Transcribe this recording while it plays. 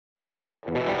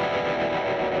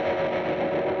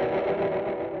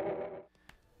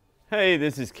Hey,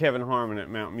 this is Kevin Harmon at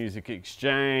Mount Music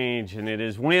Exchange, and it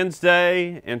is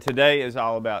Wednesday, and today is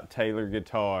all about Taylor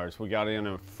guitars. We got in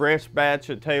a fresh batch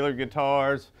of Taylor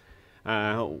guitars.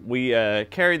 We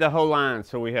carry the whole line,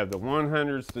 so we have the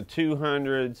 100s, the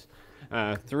 200s,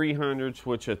 300s,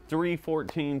 which a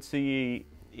 314 CE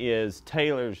is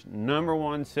Taylor's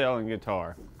 #1 selling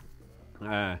guitar.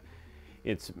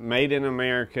 It's made in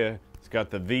America. It's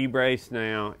got the V-brace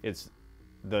now. It's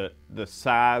the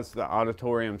size, the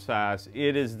auditorium size.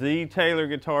 It is the Taylor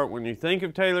guitar. When you think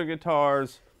of Taylor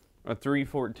guitars, a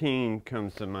 314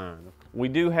 comes to mind. We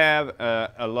do have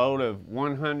a load of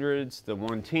 100s, the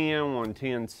 110,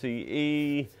 110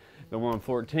 CE, the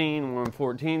 114,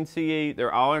 114 CE.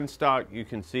 They're all in stock. You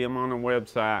can see them on the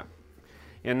website.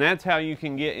 And that's how you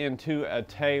can get into a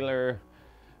Taylor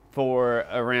for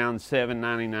around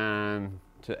 $7.99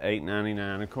 to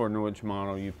 $8.99, according to which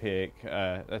model you pick.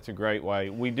 That's a great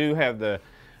way. We do have the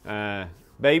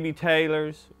baby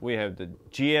Taylors. We have the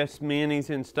GS Minis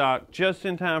in stock just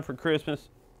in time for Christmas.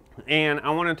 And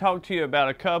I want to talk to you about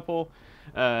a couple.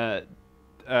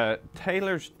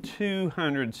 Taylor's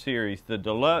 200 series, the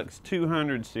Deluxe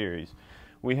 200 series.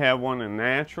 We have one in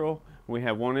natural, we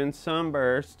have one in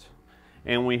sunburst,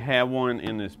 and we have one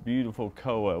in this beautiful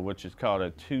Koa, which is called a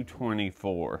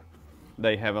 224.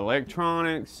 They have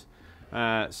electronics,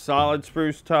 solid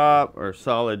spruce top, or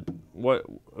solid,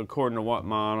 according to what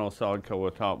model, solid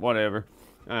Koa top, whatever.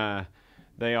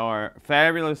 They are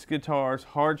fabulous guitars,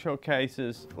 hard shell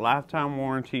cases, lifetime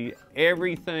warranty,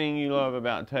 everything you love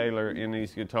about Taylor in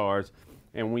these guitars.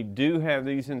 And we do have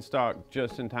these in stock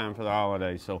just in time for the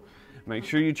holidays, so make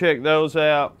sure you check those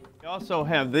out. We also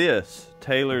have this,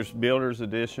 Taylor's Builder's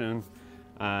Edition,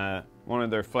 one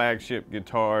of their flagship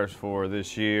guitars for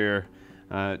this year.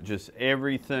 Just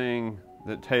everything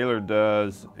that Taylor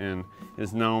does and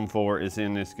is known for is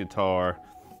in this guitar.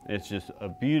 It's just a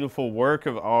beautiful work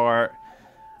of art.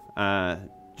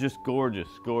 Just gorgeous,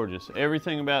 gorgeous.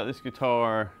 Everything about this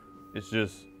guitar is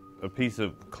just a piece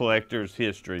of collector's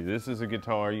history. This is a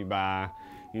guitar you buy,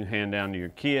 you hand down to your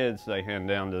kids, they hand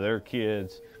down to their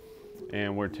kids,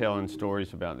 and we're telling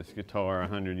stories about this guitar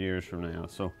 100 years from now.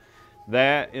 So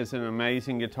that is an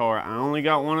amazing guitar. I only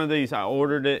got one of these. I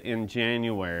ordered it in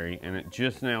January and it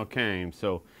just now came.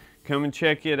 So come and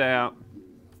check it out.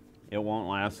 It won't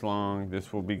last long.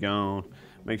 This will be gone.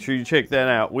 Make sure you check that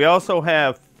out. We also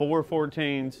have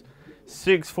 414s,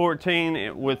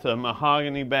 614 with a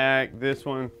mahogany back. This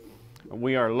one,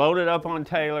 we are loaded up on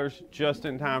Taylors just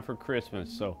in time for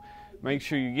Christmas. So make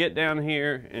sure you get down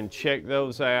here and check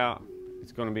those out.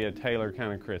 It's going to be a Taylor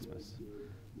kind of Christmas.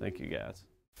 Thank you guys.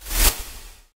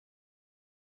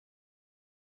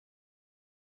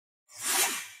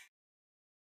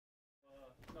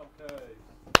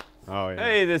 Oh, yeah.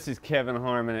 Hey, this is Kevin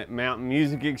Harmon at Mountain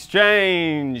Music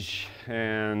Exchange,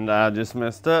 and I just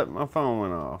messed up. My phone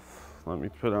went off. Let me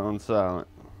put it on silent.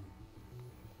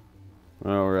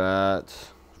 All right,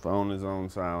 phone is on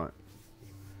silent.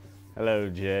 Hello,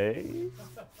 Jay.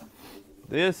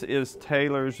 This is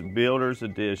Taylor's Builder's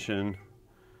Edition.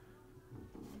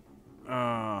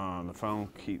 Oh, the phone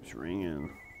keeps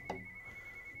ringing.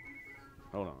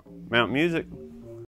 Hold on. Mountain Music.